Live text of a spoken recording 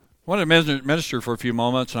I want to minister for a few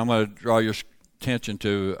moments, and I'm going to draw your attention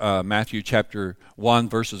to Matthew chapter 1,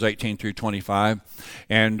 verses 18 through 25.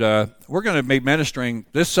 And we're going to be ministering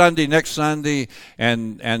this Sunday, next Sunday,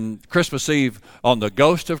 and Christmas Eve on the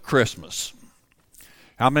ghost of Christmas.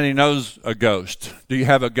 How many knows a ghost? Do you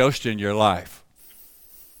have a ghost in your life?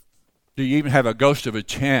 Do you even have a ghost of a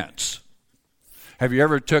chance? Have you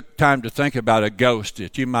ever took time to think about a ghost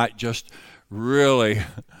that you might just really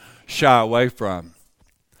shy away from?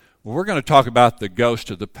 Well, we're going to talk about the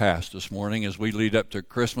ghost of the past this morning as we lead up to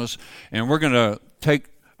Christmas, and we're going to take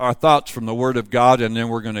our thoughts from the Word of God, and then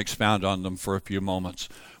we're going to expound on them for a few moments.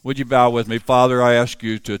 Would you bow with me? Father, I ask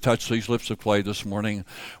you to touch these lips of clay this morning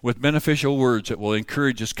with beneficial words that will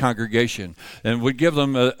encourage this congregation and would give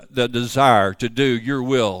them the desire to do your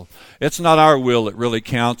will. It's not our will that really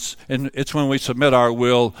counts, and it's when we submit our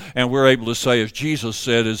will and we're able to say, as Jesus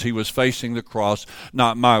said as he was facing the cross,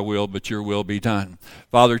 not my will, but your will be done.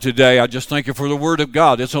 Father, today I just thank you for the Word of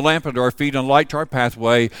God. It's a lamp unto our feet and light to our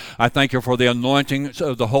pathway. I thank you for the anointing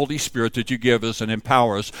of the Holy Spirit that you give us and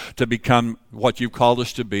empower us to become what you've called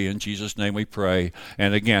us to be. In Jesus' name we pray.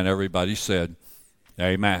 And again, everybody said,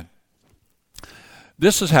 amen.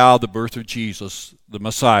 This is how the birth of Jesus, the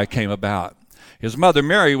Messiah, came about. His mother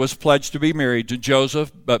Mary was pledged to be married to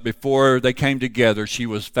Joseph, but before they came together, she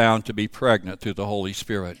was found to be pregnant through the Holy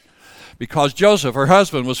Spirit. Because Joseph, her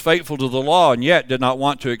husband, was faithful to the law and yet did not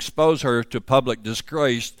want to expose her to public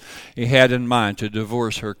disgrace, he had in mind to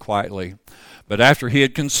divorce her quietly. But after he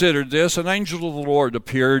had considered this, an angel of the Lord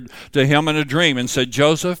appeared to him in a dream and said,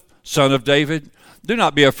 Joseph, son of David, do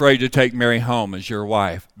not be afraid to take Mary home as your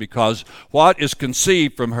wife, because what is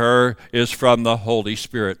conceived from her is from the Holy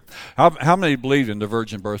Spirit. How many believe in the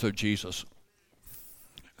virgin birth of Jesus?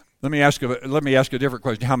 Let me ask a different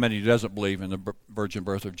question. How many doesn't believe in the virgin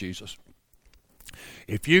birth of Jesus?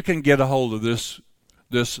 If you can get a hold of this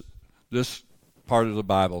part of the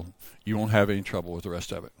Bible, you won't have any trouble with the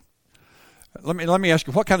rest of it. Let me ask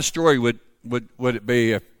you, what kind of story would it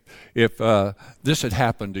be if this had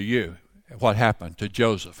happened to you? What happened to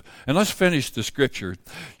Joseph? And let's finish the scripture.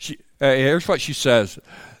 Here's what she says.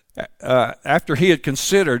 After he had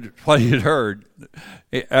considered what he had heard,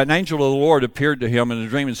 an angel of the Lord appeared to him in a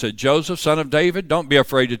dream and said, Joseph, son of David, don't be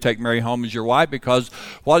afraid to take Mary home as your wife, because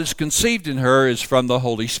what is conceived in her is from the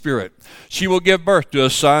Holy Spirit. She will give birth to a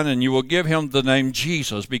son, and you will give him the name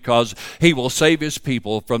Jesus, because he will save his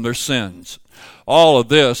people from their sins. All of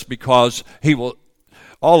this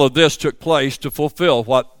took place to fulfill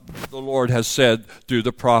what the Lord has said through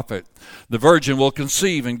the prophet. The virgin will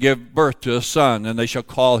conceive and give birth to a son, and they shall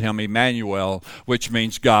call him Emmanuel, which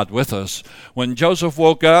means God with us. When Joseph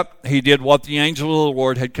woke up, he did what the angel of the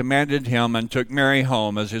Lord had commanded him and took Mary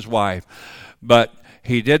home as his wife. But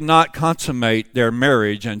he did not consummate their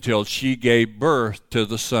marriage until she gave birth to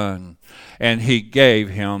the son, and he gave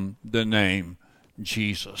him the name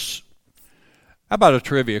Jesus. How about a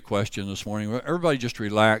trivia question this morning? Everybody just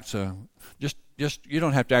relax. Just you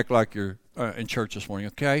don't have to act like you're in church this morning,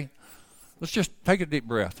 okay? Let's just take a deep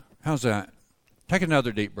breath. How's that? Take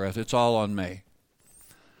another deep breath. It's all on me.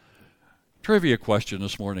 Trivia question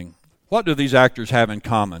this morning. What do these actors have in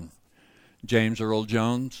common? James Earl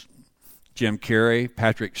Jones, Jim Carrey,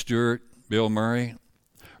 Patrick Stewart, Bill Murray.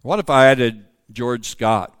 What if I added George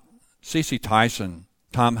Scott, C.C. Tyson,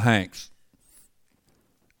 Tom Hanks?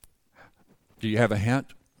 Do you have a hint?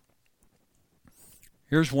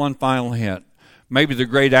 Here's one final hint. Maybe the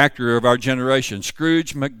great actor of our generation,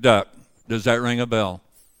 Scrooge McDuck. Does that ring a bell?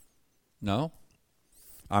 No?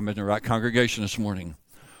 I'm in the right congregation this morning.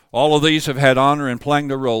 All of these have had honor in playing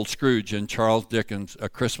the role Scrooge in Charles Dickens' A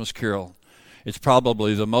Christmas Carol. It's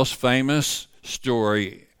probably the most famous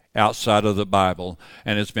story outside of the Bible,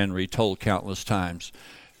 and it's been retold countless times.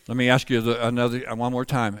 Let me ask you one more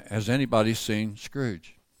time. Has anybody seen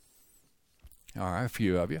Scrooge? All right, a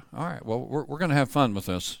few of you. All right, well, we're going to have fun with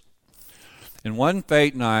this. In one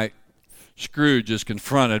fate night, Scrooge is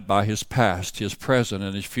confronted by his past, his present,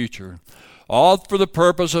 and his future, all for the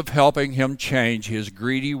purpose of helping him change his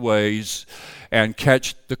greedy ways and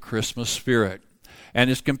catch the Christmas spirit. And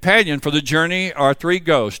his companion for the journey are three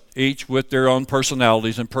ghosts, each with their own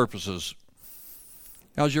personalities and purposes.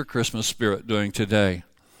 How's your Christmas spirit doing today?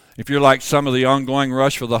 If you're like some of the ongoing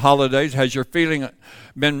rush for the holidays, has your feeling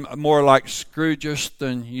been more like Scrooge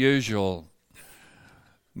than usual?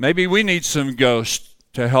 Maybe we need some ghosts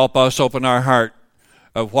to help us open our heart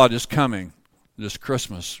of what is coming this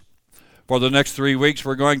Christmas. For the next 3 weeks,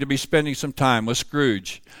 we're going to be spending some time with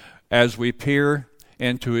Scrooge as we peer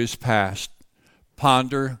into his past,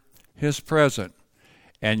 ponder his present,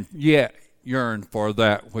 and yet yearn for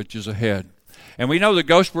that which is ahead. And we know the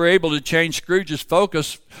ghosts were able to change Scrooge's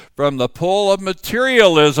focus from the pull of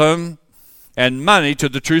materialism and money to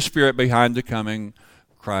the true spirit behind the coming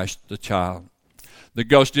Christ the child. The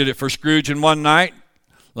ghost did it for Scrooge in one night.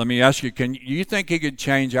 Let me ask you, you think he could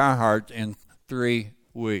change our heart in 3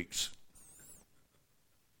 weeks?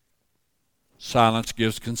 Silence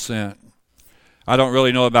gives consent. I don't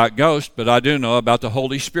really know about ghosts, but I do know about the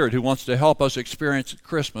Holy Spirit who wants to help us experience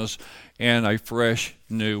Christmas in a fresh,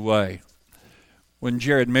 new way. When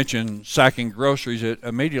Jared mentioned sacking groceries, it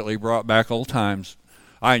immediately brought back old times.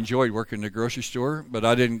 I enjoyed working in the grocery store, but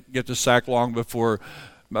I didn't get to sack long before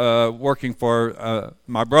working for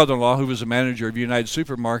my brother-in-law, who was a manager of United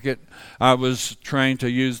Supermarket. I was trained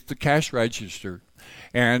to use the cash register.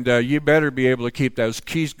 And you better be able to keep those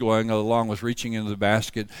keys going along with reaching into the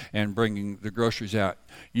basket and bringing the groceries out.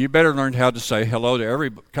 You better learn how to say hello to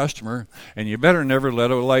every customer, and you better never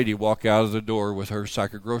let a lady walk out of the door with her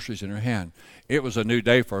sack of groceries in her hand. It was a new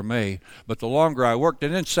day for me, but the longer I worked,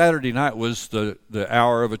 and then Saturday night was the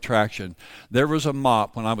hour of attraction. There was a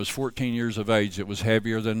mop when I was 14 years of age that was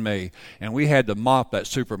heavier than me, and we had to mop that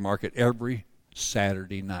supermarket every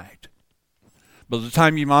Saturday night. By the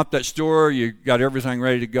time you mopped that store, you got everything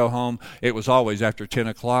ready to go home. It was always after 10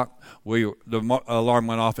 o'clock. The alarm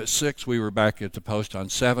went off at 6. We were back at the post on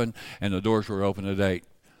 7, and the doors were open at 8.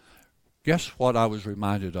 Guess what I was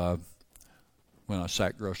reminded of when I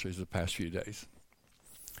sacked groceries the past few days?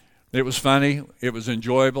 It was funny. It was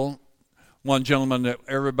enjoyable. One gentleman that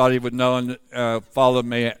everybody would know and followed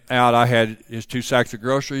me out, I had his 2 sacks of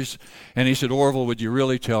groceries, and he said, "Orville, would you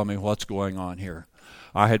really tell me what's going on here?"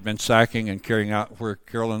 I had been sacking and carrying out where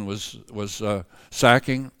Carolyn was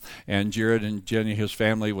sacking, and Jared and Jenny, his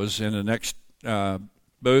family, was in the next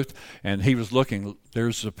booth, and he was looking.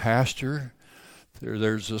 There's the pastor,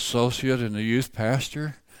 there's the associate and the youth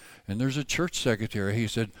pastor, and there's a church secretary. He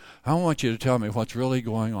said, "I want you to tell me what's really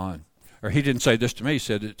going on." Or he didn't say this to me. He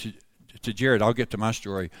said it to Jared. I'll get to my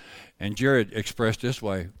story. And Jared expressed this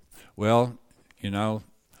way, "Well, the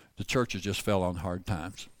church has just fell on hard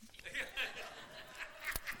times."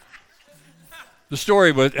 The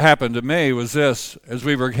story what happened to me was this. As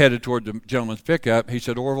we were headed toward the gentleman's pickup, he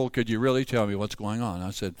said, "Orville, could you really tell me what's going on?"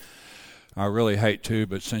 I said, "I really hate to,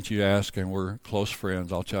 but since you ask and we're close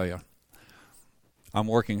friends, I'll tell you. I'm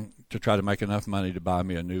working to try to make enough money to buy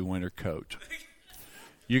me a new winter coat."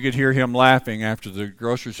 You could hear him laughing after the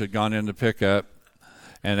groceries had gone in the pickup,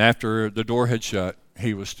 and after the door had shut,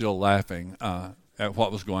 he was still laughing at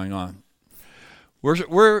what was going on.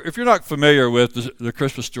 If you're not familiar with the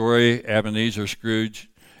Christmas story, Ebenezer Scrooge,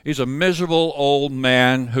 he's a miserable old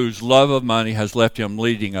man whose love of money has left him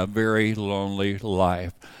leading a very lonely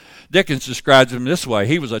life. Dickens describes him this way.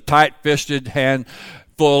 He was a tight-fisted hand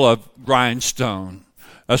full of grindstone,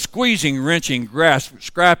 a squeezing, wrenching,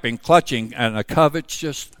 scrapping, clutching, and a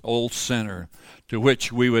covetous old sinner, to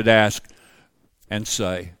which we would ask and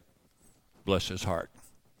say, bless his heart.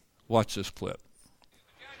 Watch this clip.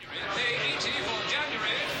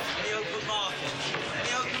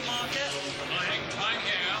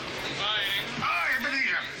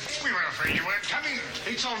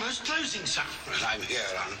 It's almost closing, sir. Well, I'm here,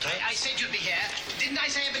 aren't I? I said you'd be here. Didn't I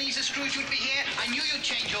say Ebenezer Scrooge would be here? I knew you'd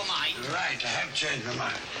change your mind. Right, I have changed my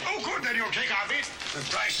mind. Oh, good, then you'll take our bid. The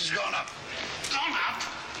price has gone up. Gone up?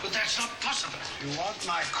 But that's not possible. You want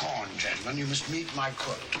my corn, gentlemen, you must meet my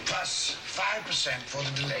quote. Plus 5% for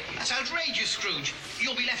the delay. That's outrageous, Scrooge.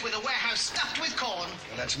 You'll be left with a warehouse stuffed with corn.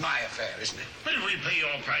 Well, that's my affair, isn't it? But if we pay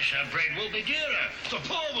your price, our bread will be dearer. The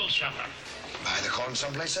poor will suffer. Buy the corn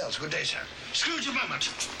someplace else. Good day, sir. Scrooge, a moment.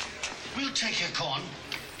 We'll take your corn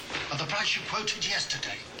at the price you quoted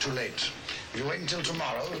yesterday. Too late. If you wait until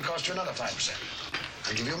tomorrow, it'll cost you another 5%.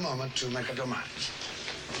 I'll give you a moment to make up your minds.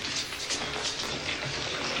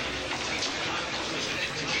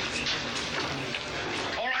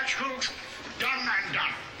 All right, Scrooge. Done and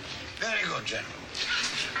done. Very good, General.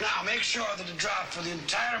 Now, make sure that a draft for the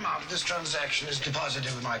entire amount of this transaction is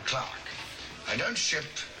deposited with my clerk. I don't ship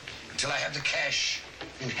until I have the cash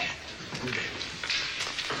in hand. Good day.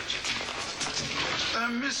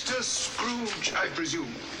 Mr. Scrooge, I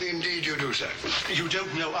presume. Indeed you do, sir. You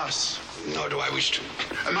don't know us. Nor do I wish to.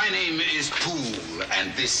 My name is Poole,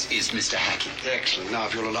 and this is Mr. Hackett. Excellent. Now,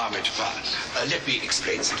 if you'll allow me to pass. Let me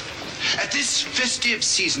explain something. At this festive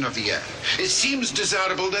season of the year, it seems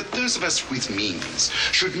desirable that those of us with means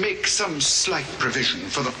should make some slight provision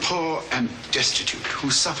for the poor and destitute who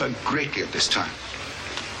suffer greatly at this time.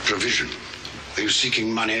 Provision? Are you seeking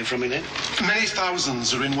money from me, then? Many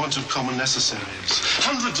thousands are in want of common necessaries.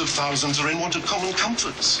 Hundreds of thousands are in want of common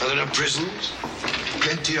comforts. Are there no prisons?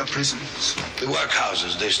 Plenty of prisons. The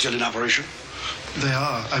workhouses, they're still in operation? They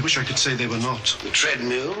are. I wish I could say they were not. The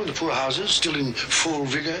treadmill, the poor houses, still in full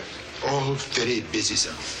vigor? All very busy,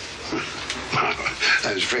 sir.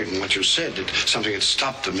 I was afraid from what you said that something had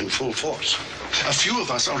stopped them in full force. A few of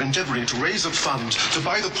us are endeavoring to raise a fund to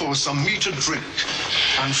buy the poor some meat and drink,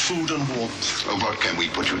 and food and warmth. Well, what can we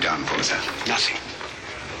put you down for, sir? Nothing.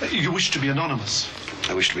 You wish to be anonymous?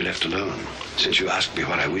 I wish to be left alone. Since you asked me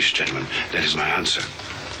what I wish, gentlemen, that is my answer.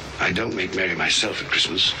 I don't make merry myself at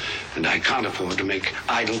Christmas, and I can't afford to make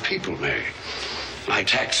idle people merry. My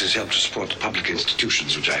taxes help to support the public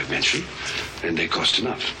institutions which I have mentioned, and they cost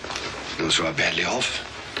enough. Those who are badly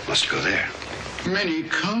off must go there. Many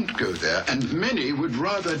can't go there, and many would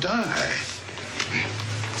rather die.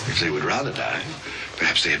 If they would rather die,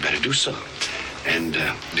 perhaps they had better do so, and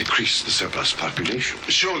decrease the surplus population.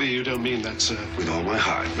 Surely you don't mean that, sir. With all my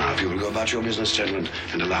heart. Now, if you will go about your business, gentlemen,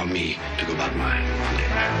 and allow me to go about mine.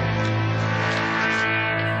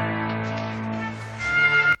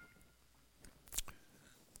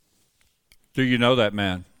 Do you know that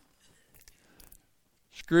man?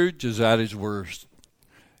 Scrooge is at his worst.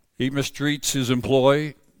 He mistreats his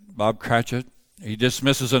employee, Bob Cratchit. He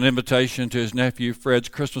dismisses an invitation to his nephew Fred's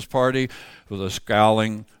Christmas party with a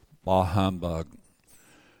scowling bah humbug.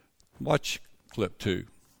 Watch clip 2.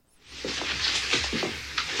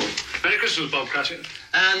 Merry Christmas, Bob Cratchit.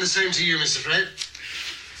 And the same to you, Mr. Fred.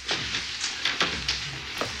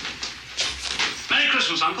 Merry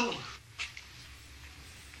Christmas, Uncle.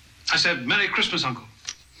 I said, Merry Christmas, Uncle.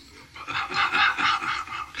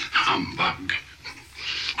 Humbug.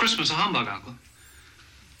 Christmas a humbug, Uncle.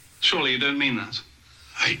 Surely you don't mean that.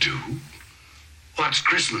 I do. What's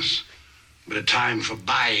Christmas but a time for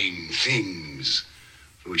buying things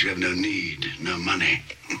for which you have no need, no money?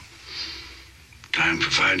 Time for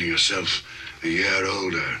finding yourself a year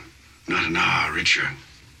older, not an hour richer.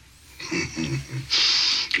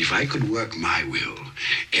 If I could work my will,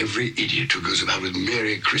 every idiot who goes about with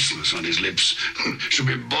Merry Christmas on his lips should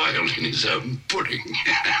be boiled in his own pudding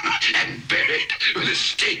and buried with a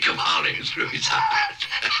stake of holly through his heart.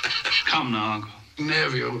 Come now, Uncle.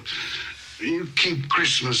 Neville, you keep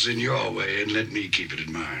Christmas in your way and let me keep it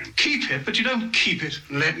in mine. Keep it, but you don't keep it.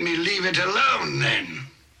 Let me leave it alone, then.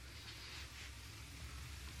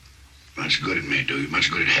 Much good it may do you, much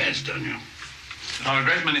good it has done you. There are a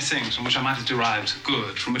great many things from which I might have derived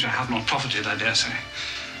good, from which I have not profited, I dare say.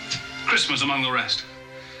 Christmas among the rest.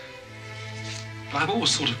 But I've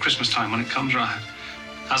always thought of Christmas time when it comes round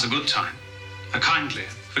as a good time, a kindly,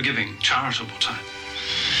 forgiving, charitable time.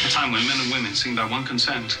 A time when men and women seem by one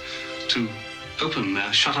consent to open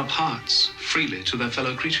their shut-up hearts freely to their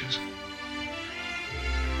fellow creatures.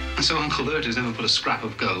 And so, Uncle, though it has never put a scrap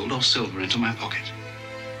of gold or silver into my pocket,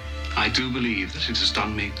 I do believe that it has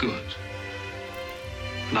done me good.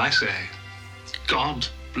 And I say, God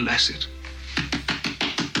bless it.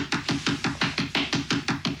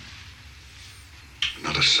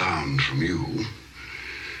 Not a sound from you,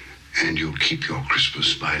 and you'll keep your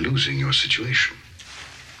Christmas by losing your situation.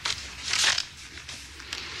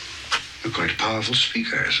 You're quite a powerful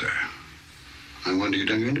speaker, sir. I wonder you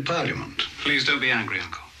don't go into Parliament. Please don't be angry,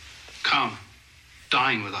 Uncle. Come,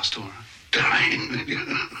 dine with us, Dora. Dine?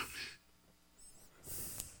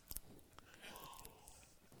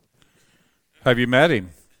 Have you met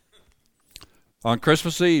him? On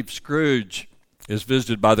Christmas Eve, Scrooge is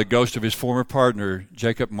visited by the ghost of his former partner,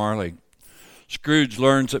 Jacob Marley. Scrooge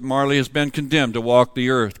learns that Marley has been condemned to walk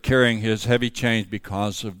the earth carrying his heavy chains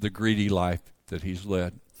because of the greedy life that he's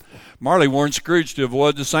led. Marley warns Scrooge to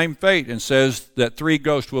avoid the same fate and says that 3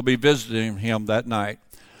 ghosts will be visiting him that night.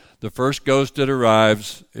 The first ghost that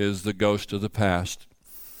arrives is the ghost of the past.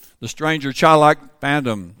 The stranger, childlike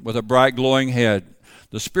phantom with a bright glowing head.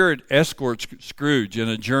 The spirit escorts Scrooge in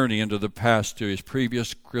a journey into the past to his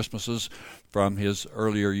previous Christmases from his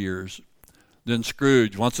earlier years. Then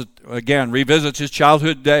Scrooge once again revisits his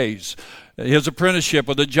childhood days, his apprenticeship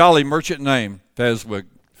with a jolly merchant named Fezziwig,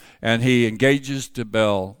 and he engages to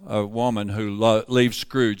Belle, a woman who leaves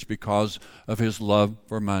Scrooge because of his love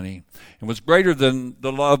for money. And what's greater than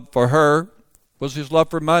the love for her was his love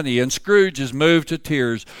for money, and Scrooge is moved to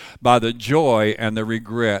tears by the joy and the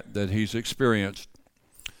regret that he's experienced.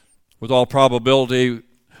 With all probability,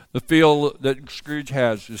 the feel that Scrooge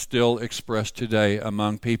has is still expressed today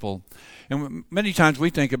among people. And many times we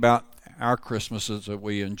think about our Christmases that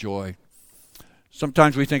we enjoy.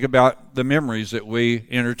 Sometimes we think about the memories that we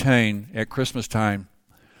entertain at Christmas time.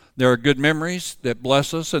 There are good memories that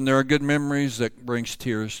bless us, and there are good memories that brings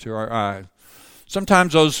tears to our eyes.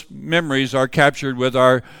 Sometimes those memories are captured with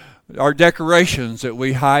our decorations that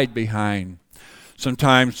we hide behind.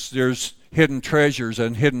 Sometimes there's hidden treasures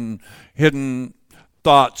and hidden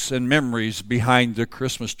thoughts and memories behind the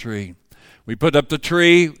Christmas tree. We put up the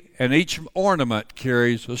tree, and each ornament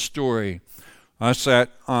carries a story. I sat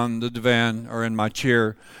on the divan or in my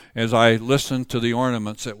chair as I listened to the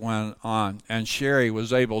ornaments that went on, and Sherry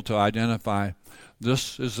was able to identify,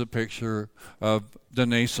 this is a picture of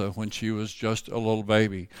Denisa when she was just a little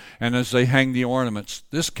baby. And as they hang the ornaments,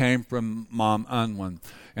 this came from Mom Unwin.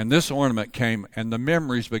 And this ornament came, and the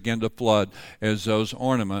memories begin to flood as those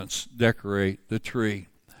ornaments decorate the tree.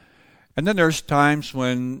 And then there's times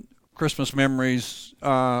when Christmas memories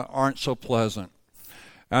aren't so pleasant.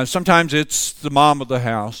 Sometimes it's the mom of the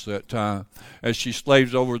house that, as she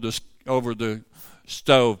slaves over the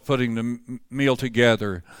stove, putting the meal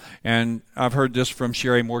together. And I've heard this from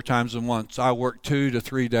Sherry more times than once. I work 2 to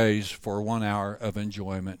 3 days for 1 hour of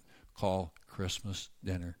enjoyment called Christmas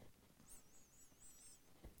dinner.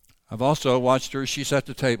 I've also watched her, she's at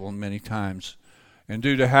the table many times. And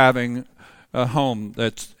due to having a home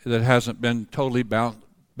that hasn't been totally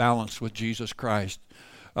balanced with Jesus Christ,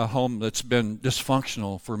 a home that's been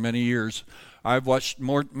dysfunctional for many years, I've watched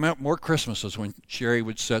more Christmases when Sherry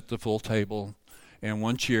would set the full table and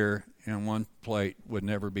one chair and one plate would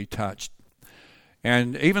never be touched.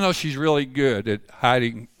 And even though she's really good at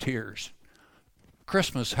hiding tears,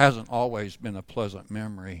 Christmas hasn't always been a pleasant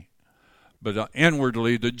memory. But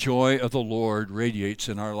inwardly, the joy of the Lord radiates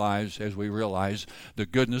in our lives as we realize the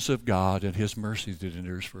goodness of God and His mercy that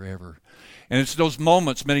endures forever. And it's those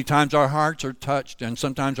moments, many times our hearts are touched and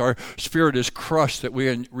sometimes our spirit is crushed, that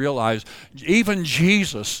we realize even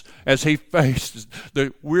Jesus, as He faced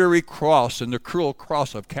the weary cross and the cruel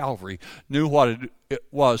cross of Calvary, knew what it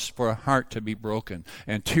was for a heart to be broken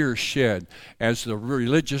and tears shed as the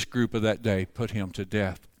religious group of that day put Him to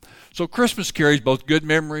death. So Christmas carries both good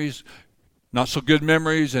memories, not so good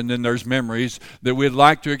memories, and then there's memories that we'd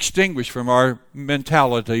like to extinguish from our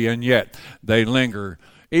mentality, and yet they linger.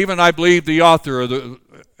 Even I believe the author of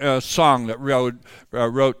the song that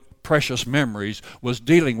wrote Precious Memories was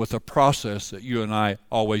dealing with a process that you and I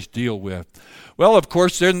always deal with. Well, of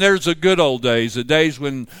course, then there's the good old days, the days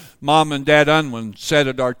when Mom and Dad Unwin sat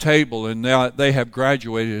at our table and now they have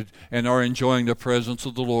graduated and are enjoying the presence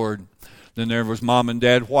of the Lord. Then there was Mom and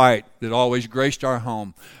Dad White that always graced our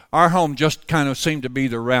home. Our home just kind of seemed to be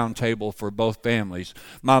the round table for both families.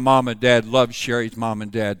 My mom and dad loved Sherry's mom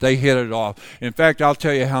and dad. They hit it off. In fact, I'll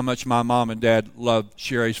tell you how much my mom and dad loved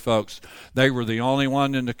Sherry's folks. They were the only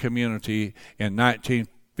one in the community in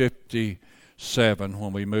 1957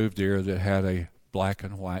 when we moved here that had a black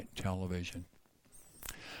and white television.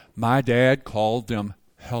 My dad called them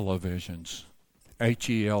Hellivisions.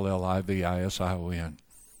 Hellivision.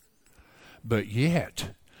 But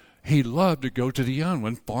yet, he loved to go to the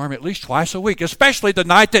Unwin farm at least twice a week, especially the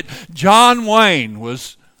night that John Wayne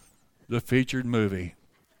was the featured movie.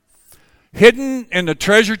 Hidden in the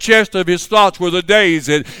treasure chest of his thoughts were the days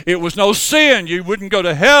that it was no sin. You wouldn't go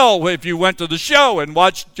to hell if you went to the show and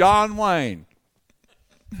watched John Wayne.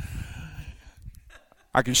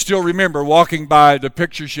 I can still remember walking by the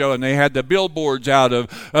picture show and they had the billboards out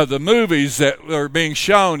of the movies that were being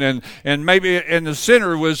shown, and maybe in the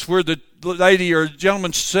center was where the lady or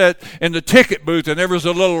gentleman sat in the ticket booth, and there was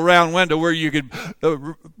a little round window where you could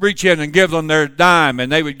reach in and give them their dime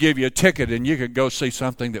and they would give you a ticket and you could go see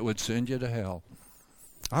something that would send you to hell.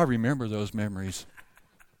 I remember those memories.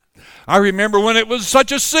 I remember when it was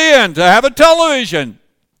such a sin to have a television.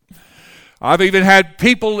 I've even had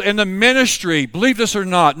people in the ministry, believe this or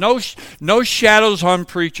not, no shadows on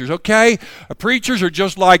preachers, okay? Preachers are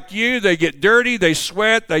just like you. They get dirty, they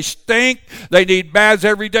sweat, they stink, they need baths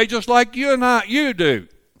every day just like you do.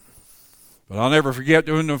 But I'll never forget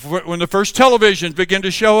when the first televisions began to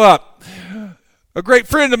show up. A great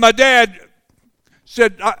friend of my dad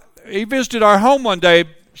said, he visited our home one day.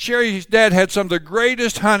 Sherry's dad had some of the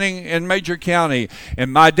greatest hunting in Major County,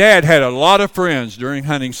 and my dad had a lot of friends during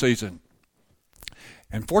hunting season.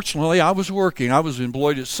 And fortunately, I was working. I was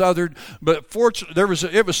employed at Southern, but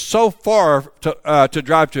it was so far to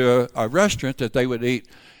drive to a restaurant that they would eat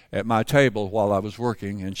at my table while I was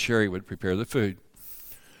working, and Sherry would prepare the food.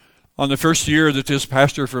 On the first year that this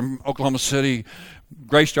pastor from Oklahoma City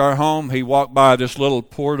graced our home, he walked by this little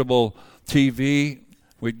portable TV.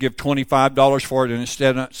 We'd give $25 for it, and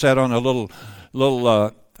instead sat on a little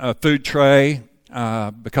food tray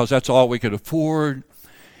because that's all we could afford.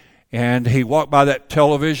 And he walked by that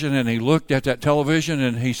television, and he looked at that television,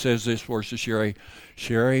 and he says this words to Sherry,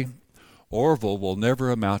 Sherry, Orville will never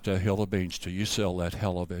amount to a hill of beans till you sell that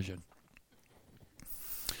Hellivision.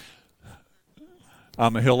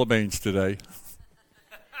 I'm a hill of beans today.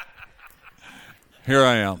 Here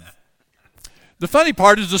I am. The funny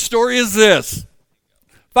part of the story is this.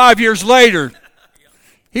 5 years later,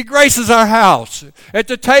 He graces our house. At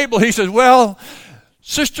the table, he says, well,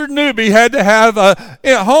 Sister Newbie had to have a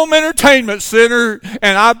home entertainment center,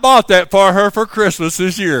 and I bought that for her for Christmas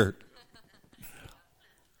this year.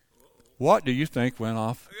 What do you think went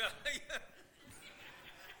off?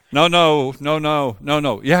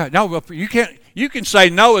 No. Yeah, no, you can't. You can say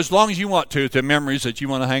no as long as you want to memories that you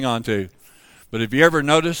want to hang on to. But if you ever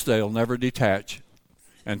notice, they'll never detach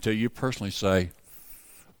until you personally say,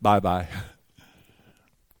 bye-bye.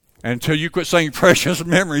 Until you quit saying precious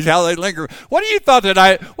memories, how they linger. What do you thought that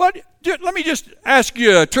let me just ask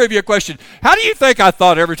you a trivia question. How do you think I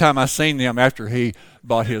thought every time I seen him after he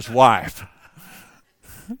bought his wife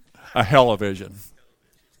a Hell-O-Vision?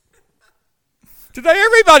 Today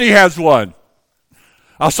everybody has one.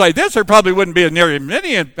 I'll say this, there probably wouldn't be nearly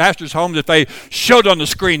many in pastors' homes if they showed on the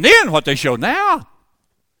screen then what they show now.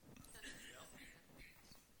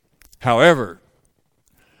 However,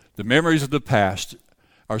 the memories of the past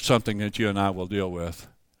are something that you and I will deal with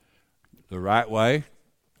the right way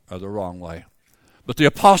or the wrong way. But the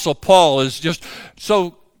Apostle Paul is just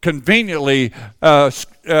so conveniently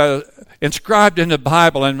inscribed in the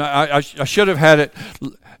Bible, and I should have had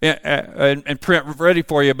it in print ready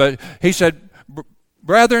for you, but he said,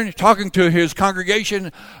 brethren, talking to his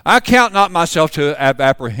congregation, I count not myself to have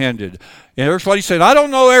apprehended. And here's what he said, I don't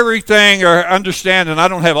know everything or understand, and I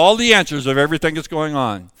don't have all the answers of everything that's going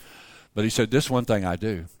on. But he said, this one thing I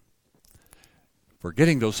do,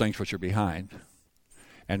 forgetting those things which are behind,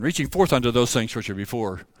 and reaching forth unto those things which are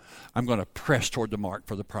before, I'm going to press toward the mark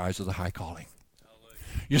for the prize of the high calling.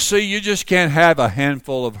 You see, you just can't have a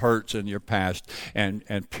handful of hurts in your past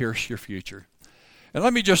and pierce your future. And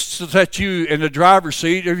let me just set you in the driver's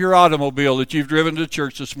seat of your automobile that you've driven to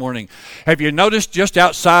church this morning. Have you noticed just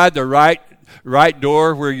outside the right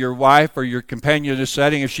door where your wife or your companion is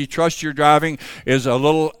sitting, if she trusts your driving, is a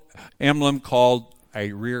little emblem called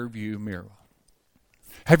a rear view mirror?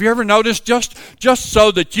 Have you ever noticed just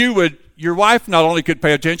so that your wife not only could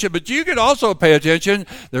pay attention, but you could also pay attention,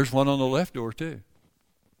 there's one on the left door too.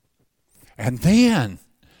 And then,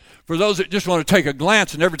 for those that just want to take a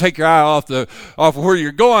glance and never take your eye off where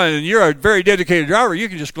you're going, and you're a very dedicated driver, you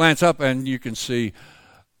can just glance up and you can see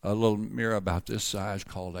a little mirror about this size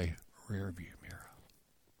called a rear view mirror.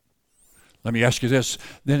 Let me ask you this,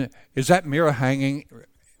 then, is that mirror hanging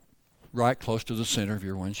right close to the center of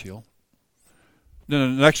your windshield?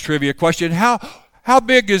 Then the next trivia question, how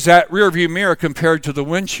big is that rear view mirror compared to the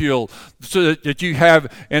windshield so that you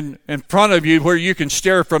have in front of you where you can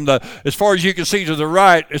stare from as far as you can see to the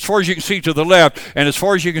right, as far as you can see to the left, and as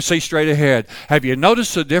far as you can see straight ahead? Have you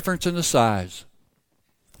noticed the difference in the size?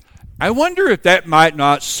 I wonder if that might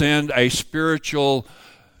not send a spiritual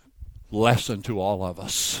lesson to all of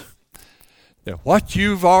us. That what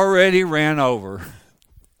you've already ran over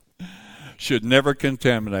should never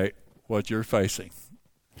contaminate what you're facing.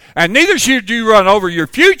 And neither should you run over your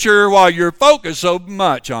future while you're focused so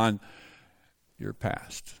much on your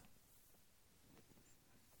past.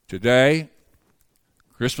 Today,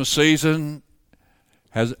 Christmas season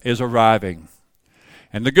is arriving.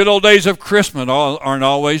 And the good old days of Christmas aren't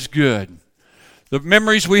always good. The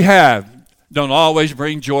memories we have don't always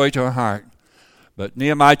bring joy to our heart. But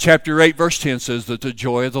Nehemiah chapter 8 verse 10 says that the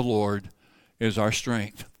joy of the Lord is our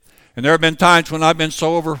strength. And there have been times when I've been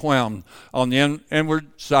so overwhelmed on the inward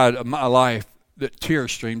side of my life that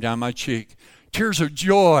tears streamed down my cheek. Tears of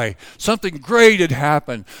joy. Something great had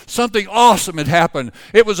happened. Something awesome had happened.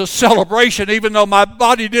 It was a celebration even though my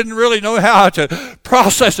body didn't really know how to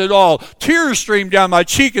process it all. Tears streamed down my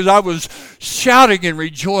cheek as I was shouting and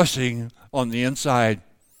rejoicing on the inside.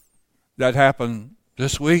 That happened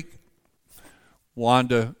this week.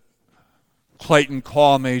 Wanda Clayton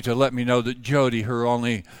called me to let me know that Jody, her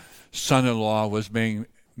only son-in-law, was being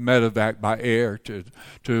medevaced by air to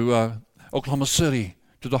Oklahoma City,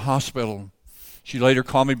 to the hospital. She later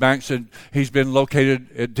called me back and said he's been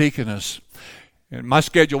located at Deaconess. And my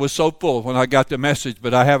schedule was so full when I got the message,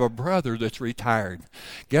 but I have a brother that's retired.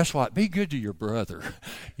 Guess what? Be good to your brother.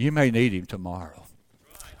 You may need him tomorrow.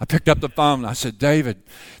 I picked up the phone and I said, David,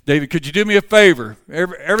 could you do me a favor?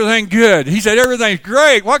 Everything good? He said, everything's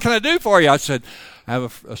great. What can I do for you? I said, I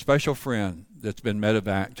have a special friend that's been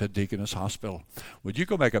medevaced to Deaconess Hospital. Would you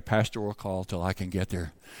go make a pastoral call till I can get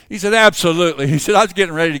there? He said, absolutely. He said, I was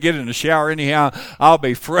getting ready to get in the shower anyhow. I'll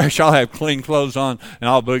be fresh. I'll have clean clothes on, and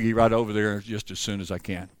I'll boogie right over there just as soon as I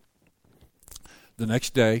can. The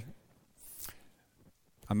next day,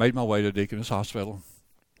 I made my way to Deaconess Hospital.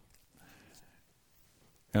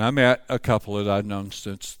 And I met a couple that I'd known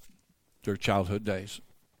since their childhood days.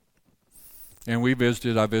 And I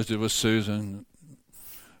visited with Susan,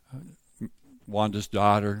 Wanda's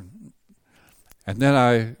daughter. And then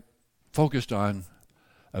I focused on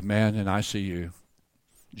a man in ICU,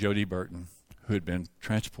 Jody Burton, who had been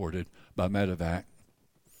transported by medevac.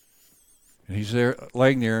 And he's there,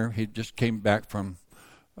 laying there. He just came back from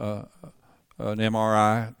an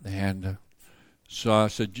MRI. And so I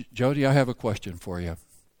said, Jody, I have a question for you.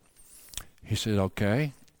 He said,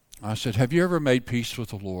 okay. I said, have you ever made peace with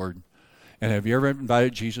the Lord? And have you ever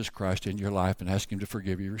invited Jesus Christ into your life and asked him to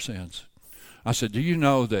forgive you your sins? I said, do you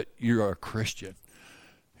know that you're a Christian?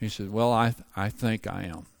 He said, well, I think I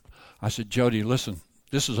am. I said, Jody, listen,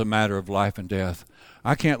 this is a matter of life and death.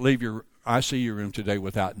 I can't leave your ICU room today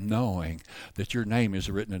without knowing that your name is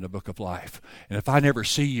written in the book of life. And if I never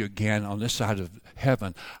see you again on this side of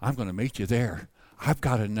heaven, I'm going to meet you there. I've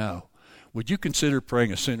got to know. Would you consider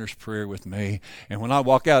praying a sinner's prayer with me? And when I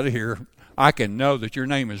walk out of here, I can know that your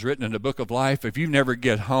name is written in the book of life. If you never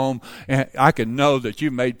get home, I can know that you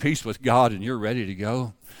made peace with God and you're ready to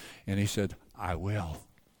go. And he said, I will.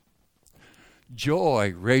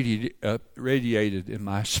 Joy radiated in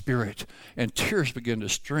my spirit, and tears began to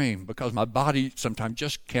stream because my body sometimes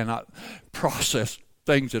just cannot process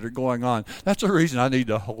things that are going on. That's the reason I need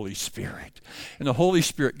the Holy Spirit. And the Holy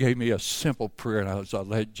Spirit gave me a simple prayer, and I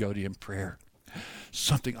led Jody in prayer.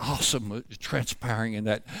 Something awesome was transpiring in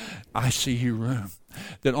that ICU room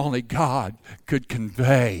that only God could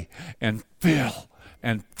convey and fill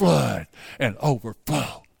and flood and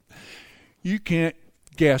overflow. You can't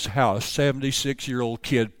guess how a 76-year-old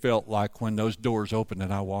kid felt like when those doors opened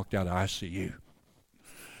and I walked out of ICU.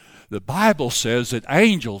 The Bible says that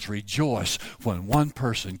angels rejoice when one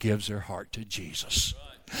person gives their heart to Jesus.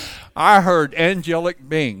 I heard angelic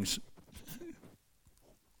beings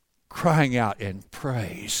crying out in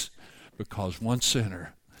praise because one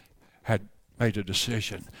sinner had made a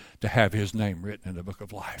decision to have his name written in the book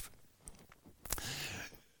of life.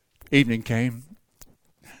 Evening came.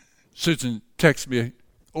 Susan texted me,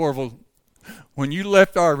 Orville, when you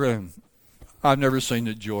left our room, I've never seen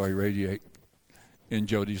the joy radiate in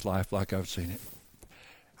Jody's life like I've seen it.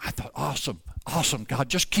 I thought, awesome, God,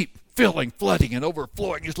 just keep filling, flooding, and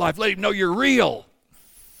overflowing his life. Let him know you're real.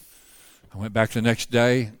 I went back the next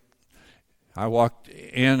day. I walked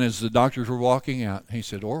in as the doctors were walking out. He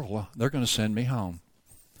said, Orville, they're going to send me home.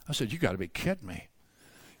 I said, you got to be kidding me.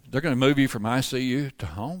 They're going to move you from ICU to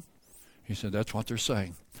home? He said, that's what they're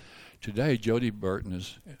saying. Today, Jody Burton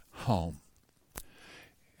is home.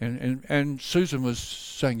 And Susan was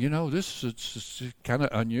saying, this is kind of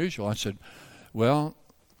unusual. I said, well,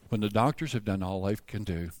 when the doctors have done all they can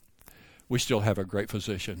do, we still have a great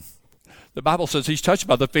physician. The Bible says he's touched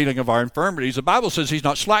by the feeling of our infirmities. The Bible says he's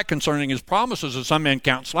not slack concerning his promises, as some men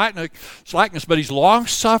count slackness, but he's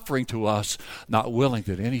long-suffering to us, not willing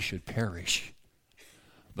that any should perish,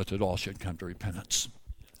 but that all should come to repentance.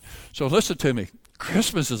 So listen to me.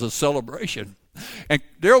 Christmas is a celebration. And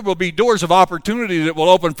there will be doors of opportunity that will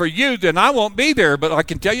open for you. Then I won't be there. But I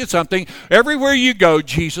can tell you something. Everywhere you go,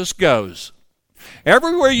 Jesus goes.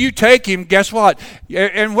 Everywhere you take him, guess what?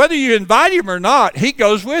 And whether you invite him or not, he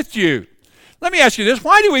goes with you. Let me ask you this.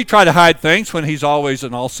 Why do we try to hide things when he's always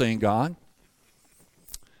an all-seeing God?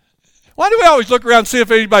 Why do we always look around and see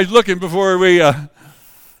if anybody's looking before we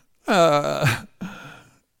turn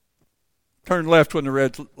left when the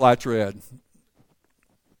red light's red?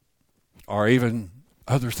 Or even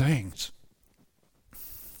other things.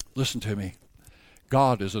 Listen to me.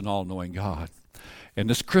 God is an all-knowing God. And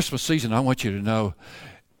this Christmas season, I want you to know,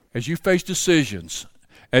 as you face decisions,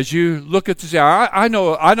 as you look at this, I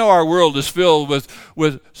know our world is filled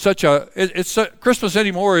with such a. Christmas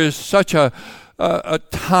anymore is such a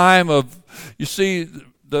time of, you see,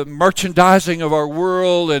 the merchandising of our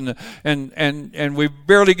world, and we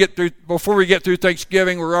barely get through, before we get through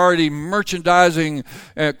Thanksgiving, we're already merchandising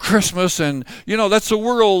Christmas, and that's the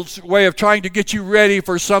world's way of trying to get you ready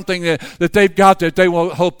for something that they've got that they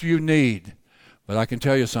won't hope you need. But I can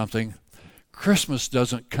tell you something, Christmas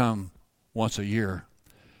doesn't come once a year.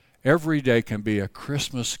 Every day can be a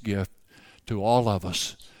Christmas gift to all of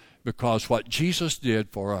us, because what Jesus did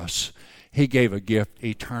for us, he gave a gift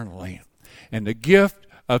eternally. And the gift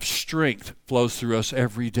of strength flows through us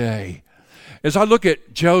every day. As I look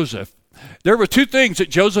at Joseph, there were two things that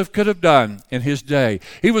Joseph could have done in his day.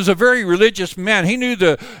 He was a very religious man. He knew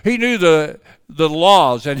the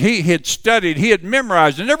laws, and he had studied, he had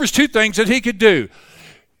memorized, and there was two things that he could do.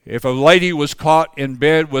 If a lady was caught in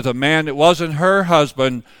bed with a man that wasn't her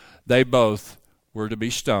husband, they both were to be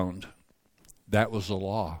stoned. That was the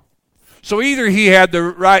law. So either he had the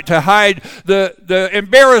right to hide the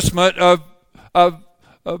embarrassment of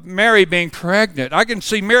Mary being pregnant. I can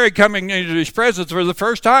see Mary coming into his presence for the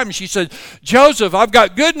first time, and she said, Joseph, I've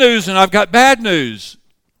got good news and I've got bad news.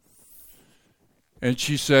 And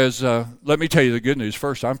she says, let me tell you the good news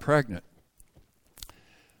first. I'm pregnant.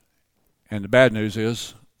 And the bad news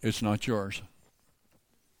is, it's not yours.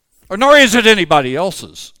 Or nor is it anybody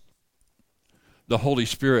else's. The Holy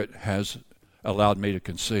Spirit has allowed me to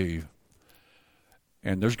conceive.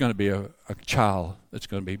 And there's going to be a child that's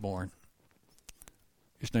going to be born.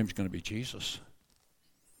 His name's going to be Jesus.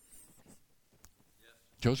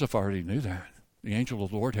 Joseph already knew that. The angel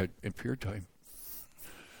of the Lord had appeared to him.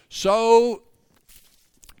 So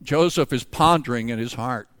Joseph is pondering in his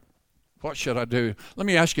heart, what should I do? Let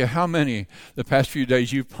me ask you, how many the past few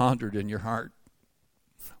days you've pondered in your heart?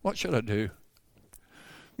 What should I do?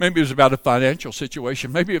 Maybe it was about a financial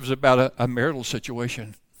situation. Maybe it was about a marital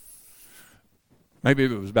situation. Maybe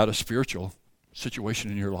it was about a spiritual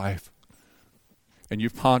situation in your life. And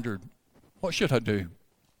you've pondered, what should I do?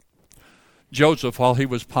 Joseph, while he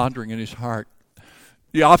was pondering in his heart,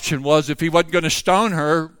 the option was, if he wasn't going to stone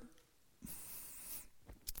her,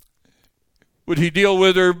 would he deal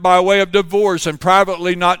with her by way of divorce and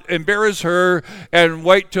privately not embarrass her and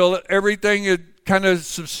wait till everything had kind of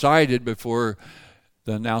subsided before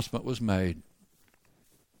the announcement was made?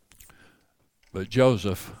 But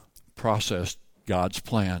Joseph processed God's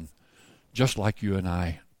plan, just like you and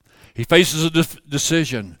I. He faces a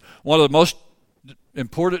decision, one of the most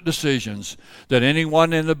important decisions that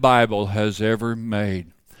anyone in the Bible has ever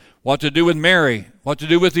made. What to do with Mary, what to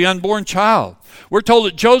do with the unborn child. We're told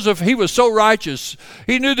that Joseph, he was so righteous.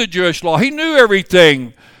 He knew the Jewish law. He knew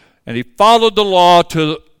everything. And he followed the law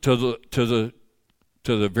to the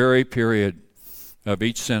very period of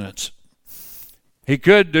each sentence. He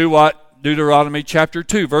could do what Deuteronomy chapter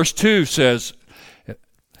 2, verse 2 says,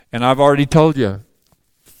 and I've already told you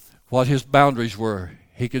what his boundaries were.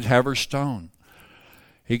 He could have her stoned.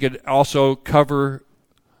 He could also cover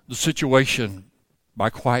the situation by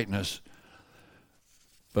quietness.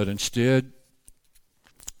 But instead,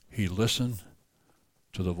 he listened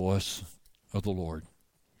to the voice of the Lord.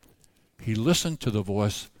 He listened to the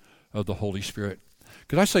voice of the Holy Spirit.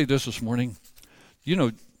 Could I say this morning? You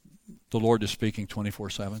know the Lord is speaking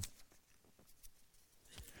 24/7.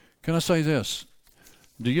 Can I say this?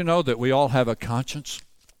 Do you know that we all have a conscience?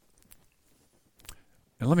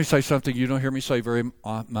 And let me say something you don't hear me say very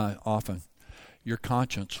often. Your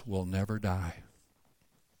conscience will never die,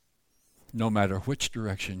 no matter which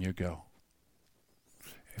direction you go.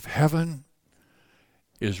 If heaven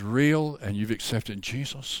is real and you've accepted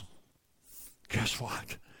Jesus, guess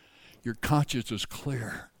what? Your conscience is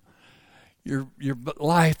clear. Your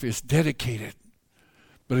life is dedicated.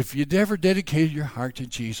 But if you never dedicated your heart to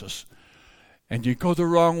Jesus and you go the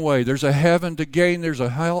wrong way, there's a heaven to gain, there's a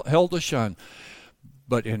hell to shun.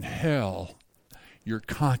 But in hell, your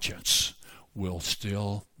conscience will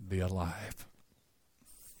still be alive.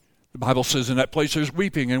 The Bible says in that place there's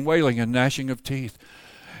weeping and wailing and gnashing of teeth.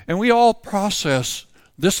 And we all process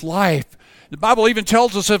this life. The Bible even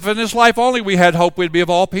tells us if in this life only we had hope, we'd be of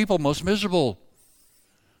all people most miserable.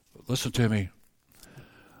 But listen to me.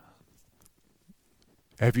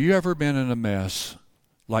 Have you ever been in a mess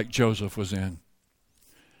like Joseph was in?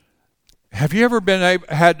 Have you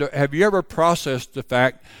ever processed the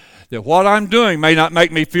fact that what I'm doing may not make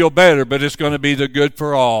me feel better, but it's going to be the good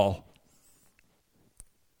for all?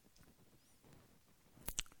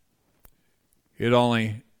 It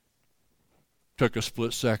only took a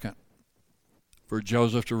split second for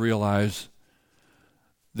Joseph to realize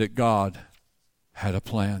that God had a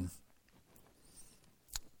plan.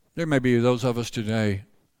 There may be those of us today.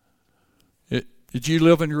 Did you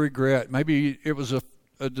live in regret? Maybe it was a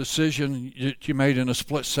decision that you made in a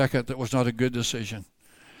split second that was not a good decision.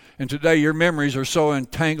 And today your memories are so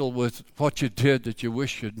entangled with what you did that you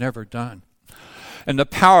wish you'd never done. And the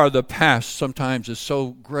power of the past sometimes is so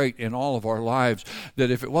great in all of our lives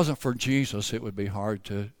that if it wasn't for Jesus, it would be hard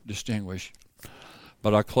to distinguish.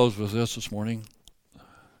 But I close with this morning.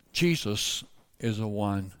 Jesus is the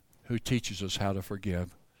one who teaches us how to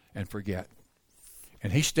forgive and forget.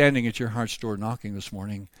 And he's standing at your heart's door knocking this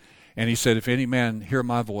morning. And he said, if any man hear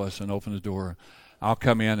my voice and open the door, I'll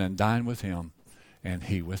come in and dine with him and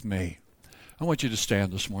he with me. I want you to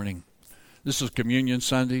stand this morning. This is Communion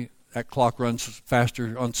Sunday. That clock runs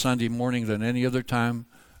faster on Sunday morning than any other time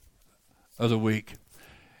of the week.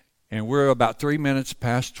 And we're about 3 minutes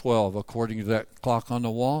past 12 according to that clock on the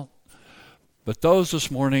wall. But those this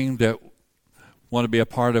morning that want to be a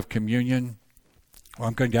part of communion, well,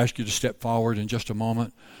 I'm going to ask you to step forward in just a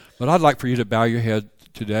moment. But I'd like for you to bow your head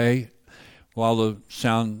today while the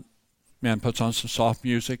sound man puts on some soft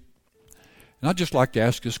music. And I'd just like to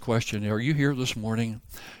ask this question. Are you here this morning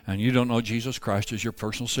and you don't know Jesus Christ as your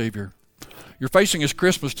personal Savior? You're facing this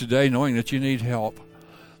Christmas today knowing that you need help.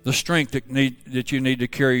 the strength that you need to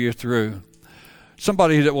carry you through.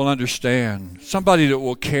 Somebody that will understand, somebody that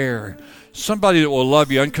will care, somebody that will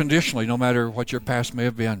love you unconditionally no matter what your past may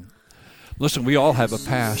have been. Listen, we all have a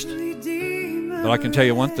past, but I can tell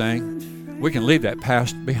you one thing, we can leave that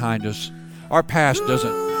past behind us. Our past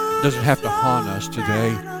doesn't have to haunt us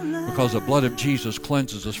today because the blood of Jesus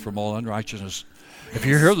cleanses us from all unrighteousness. If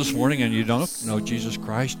you're here this morning and you don't know Jesus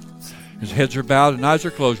Christ, his heads are bowed and eyes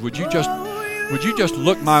are closed, would you just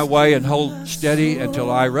look my way and hold steady until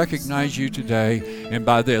I recognize you today? And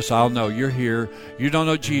by this, I'll know you're here. You don't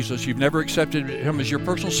know Jesus. You've never accepted him as your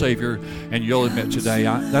personal Savior. And you'll admit today,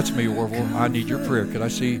 that's me, Orville. I need your prayer. Could I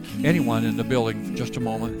see anyone in the building for just a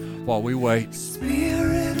moment while we wait?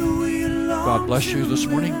 God bless you this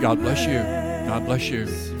morning. God bless you. God bless you.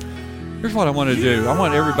 Here's what I want to do. I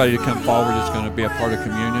want everybody to come forward that's going to be a part of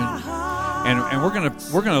communion. And we're going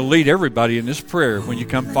to lead everybody in this prayer when you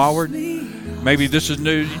come forward. Maybe this is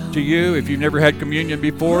new to you. If you've never had communion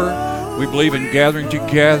before, we believe in gathering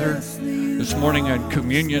together. This morning, and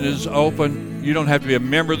communion is open. You don't have to be a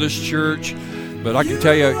member of this church, but I can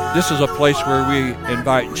tell you, this is a place where we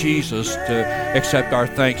invite Jesus to accept our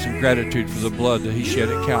thanks and gratitude for the blood that he shed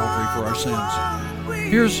at Calvary for our sins.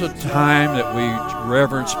 Here's a time that we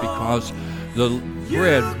reverence because the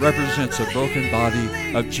bread represents a broken body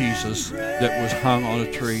of Jesus that was hung on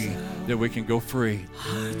a tree, that we can go free.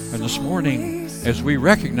 And this morning, as we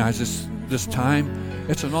recognize this time,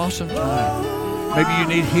 it's an awesome time. Maybe you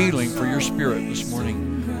need healing for your spirit this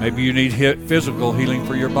morning. Maybe you need physical healing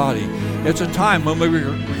for your body. It's a time when we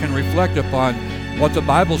can reflect upon what the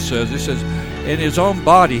Bible says. It says, in his own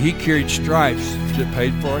body, he carried stripes that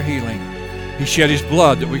paid for our healing. He shed his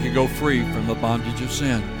blood that we could go free from the bondage of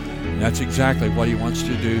sin. And that's exactly what he wants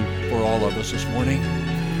to do for all of us this morning.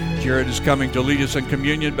 Jared is coming to lead us in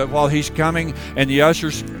communion, but while he's coming and the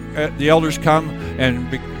elders come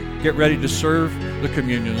and get ready to serve the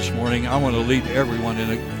communion this morning, I want to lead everyone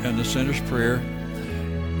in the sinner's prayer.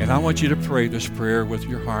 And I want you to pray this prayer with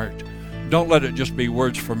your heart. Don't let it just be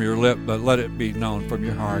words from your lip, but let it be known from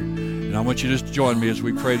your heart. And I want you to join me as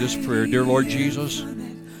we pray this prayer. Dear Lord Jesus,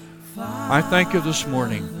 I thank you this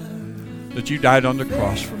morning that you died on the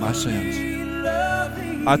cross for my sins.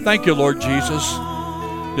 I thank you, Lord Jesus,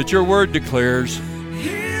 that your word declares,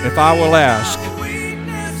 if I will ask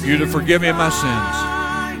you to forgive me of my sins,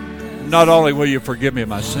 not only will you forgive me of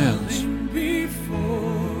my sins,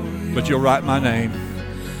 but you'll write my name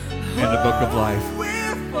in the book of life.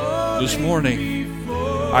 This morning,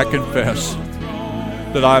 I confess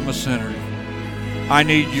that I'm a sinner. I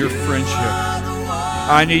need your friendship.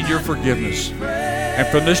 I need your forgiveness. And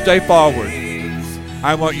from this day forward,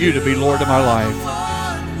 I want you to be Lord of my life.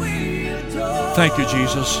 Thank you,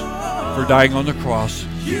 Jesus, for dying on the cross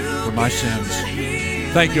for my sins.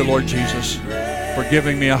 Thank you, Lord Jesus, for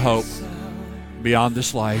giving me a hope beyond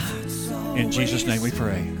this life. In Jesus' name we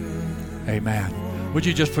pray. Amen. Would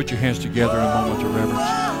you just put your hands together in a moment of reverence?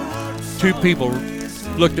 Two people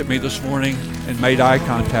looked at me this morning and made eye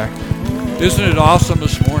contact. Isn't it awesome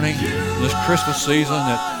this morning, this Christmas season,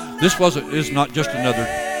 that this is not just another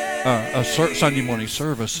Sunday morning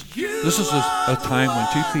service. This is a time when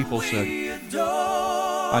two people said,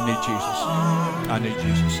 I need Jesus. I need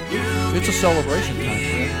Jesus. It's a celebration time,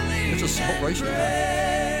 friend. It's a celebration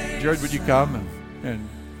time. Jared, would you come and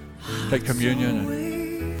take communion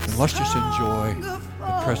and let's just enjoy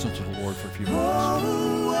the presence of the Lord for a few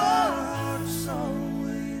moments.